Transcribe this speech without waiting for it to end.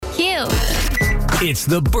Q. It's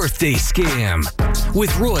the birthday scam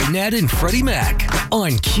with Roy, Nat, and Freddie Mac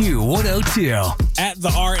on Q102. At the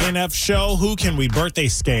RNF show, who can we birthday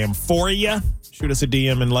scam for you? Shoot us a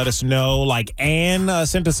DM and let us know. Like Ann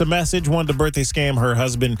sent us a message, wanted to birthday scam her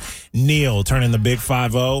husband, Neil, turning the big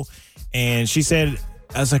 5-0. And she said,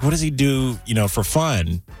 I was like, what does he do, for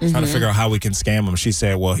fun? Trying to figure out how we can scam him. She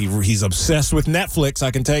said, well, he's obsessed with Netflix.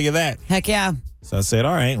 I can tell you that. Heck yeah. So I said,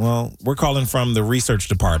 all right, well, we're calling from the research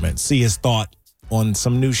department. See his thought on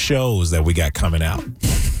some new shows that we got coming out.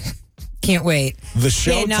 Can't wait. The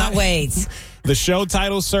show Cannot wait. The show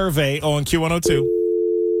title survey on Q102.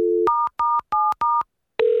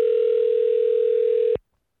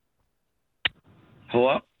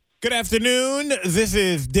 Hello? Good afternoon. This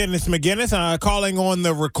is Dennis McGinnis calling on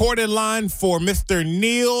the recorded line for Mr.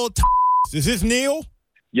 Neil. Is this Neil?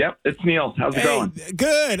 Yep, it's Neil. How's it going?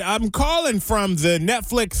 Good. I'm calling from the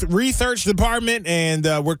Netflix research department, and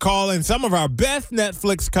we're calling some of our best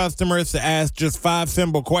Netflix customers to ask just 5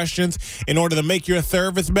 simple questions in order to make your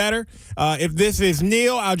service better. If this is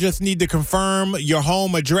Neil, I'll just need to confirm your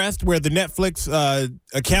home address where the Netflix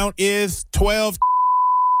account is, 12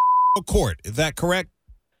 Court. Is that correct?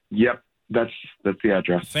 Yep, that's the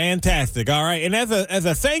address. Fantastic. All right. And as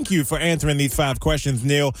a thank you for answering these 5 questions,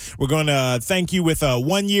 Neil, we're going to thank you with a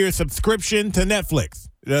 1-year subscription to Netflix,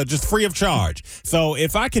 just free of charge. So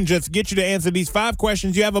if I can just get you to answer these 5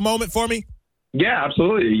 questions, you have a moment for me? Yeah,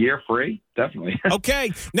 absolutely. A year free. Definitely. Okay.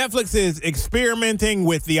 Netflix is experimenting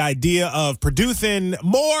with the idea of producing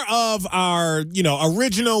more of our,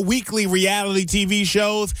 original weekly reality TV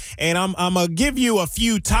shows. And I'm going to give you a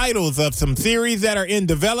few titles of some series that are in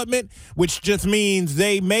development, which just means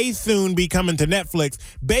they may soon be coming to Netflix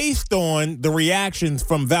based on the reactions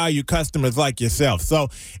from valued customers like yourself. So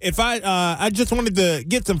if I just wanted to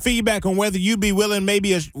get some feedback on whether you'd be willing,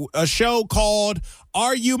 maybe a show called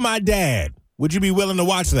Are You My Dad? Would you be willing to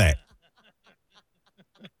watch that?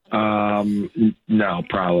 No,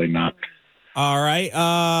 probably not. All right.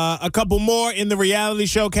 A couple more in the reality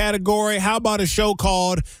show category. How about a show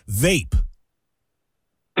called Vape?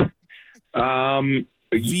 V-A-P-E,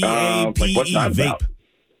 what's that Vape. about?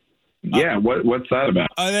 Yeah, what's that about?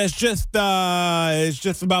 That's just it's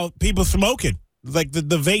just about people smoking, like the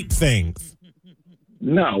vape things.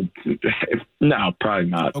 No, probably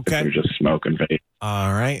not. Okay. If you're just smoking vape.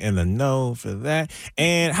 All right, and a no for that.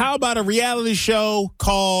 And how about a reality show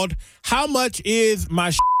called How Much Is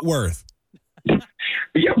My Worth?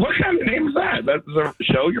 Yeah, what kind of name is that? That's a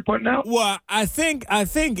show you're putting out? Well, I think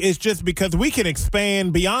it's just because we can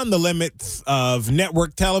expand beyond the limits of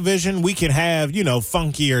network television. We can have,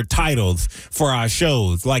 funkier titles for our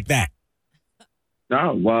shows like that.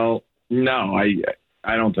 Oh, well, no, I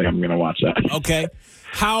don't think I'm going to watch that. Okay.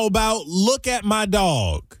 How about Look at My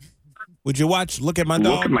Dog? Would you watch Look at My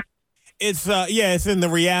Dog? It's in the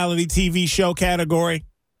reality TV show category.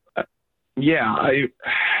 I'm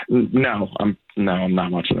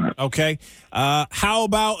not watching that. Okay. How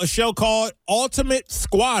about a show called Ultimate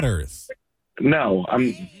Squatters? No.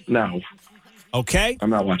 Okay.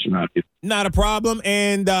 I'm not watching that either. Not a problem.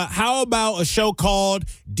 And how about a show called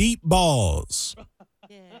Deep Balls?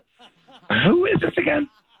 Who is this again?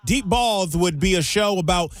 Deep Balls would be a show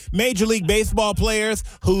about Major League Baseball players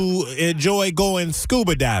who enjoy going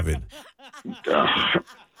scuba diving. Oh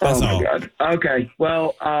my God. Okay.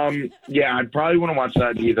 Well, I probably wouldn't watch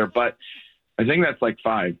that either, but I think that's like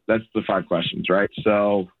 5. That's the 5 questions, right?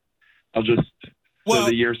 So I'll just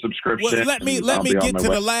the year subscription. Well, let me get to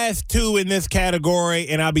the last 2 in this category,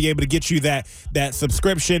 and I'll be able to get you that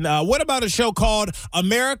subscription. What about a show called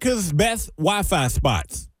America's Best Wi-Fi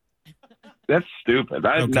Spots? That's stupid.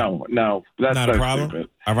 No, that's not a problem. Stupid.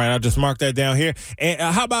 All right, I'll just mark that down here. And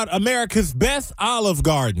how about America's Best Olive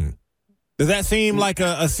Garden? Does that seem like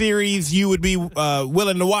a series you would be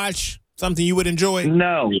willing to watch? Something you would enjoy?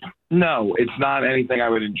 No, it's not anything I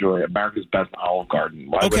would enjoy. America's Best Olive Garden.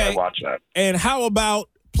 Why would I watch that? And how about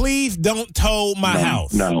Please Don't Tow My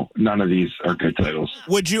House? No, none of these are good titles.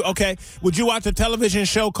 Would you watch a television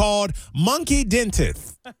show called Monkey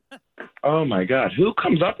Dentist? Oh, my God. Who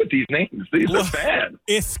comes up with these names? These are bad.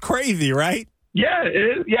 It's crazy, right? Yeah, it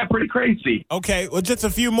is. Yeah, pretty crazy. Okay, well, just a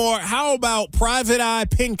few more. How about Private Eye,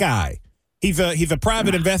 Pink Eye? He's a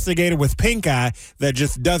private investigator with pink eye that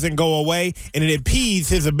just doesn't go away, and it impedes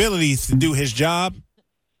his abilities to do his job.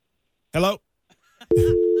 Hello?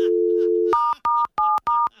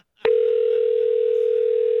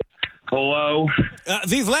 Hello?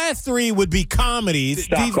 These last 3 would be comedies.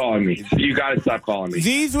 Stop calling me. You got to stop calling me.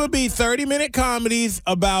 These would be 30-minute comedies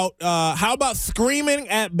about, how about Screaming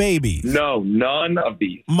at Babies? No, none of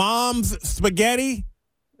these. Mom's Spaghetti?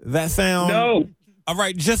 That sound... No. All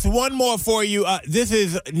right, just one more for you. This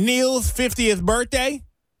is Neil's 50th birthday,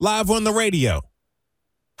 live on the radio.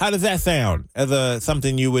 How does that sound as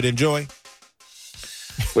something you would enjoy?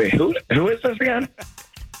 Wait, who is this again?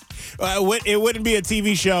 It wouldn't be a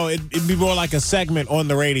TV show. It'd be more like a segment on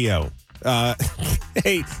the radio.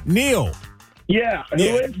 Hey, Neil. Yeah, who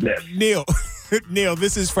is this? Neil. Neil,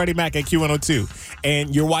 this is Freddie Mac at Q102.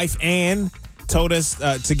 And your wife, Ann, told us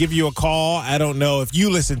to give you a call. I don't know if you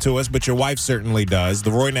listen to us, but your wife certainly does. The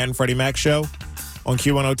Roy Nat and Freddie Mac show on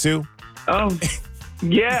Q102. Oh,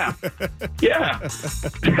 yeah. Yeah.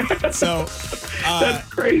 So that's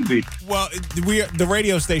crazy. Well, the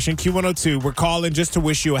radio station, Q102, we're calling just to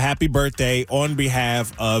wish you a happy birthday on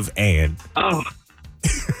behalf of Ann. Oh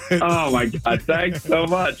my God. Thanks so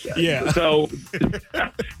much. Yeah. So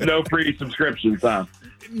no free subscriptions, huh?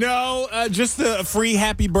 No, just a free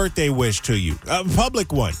happy birthday wish to you. A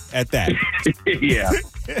public one at that. Yeah.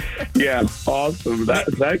 Yeah. Awesome.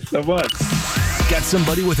 Thanks so much. Got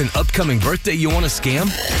somebody with an upcoming birthday you want to scam?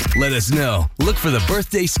 Let us know. Look for the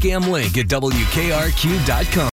birthday scam link at WKRQ.com.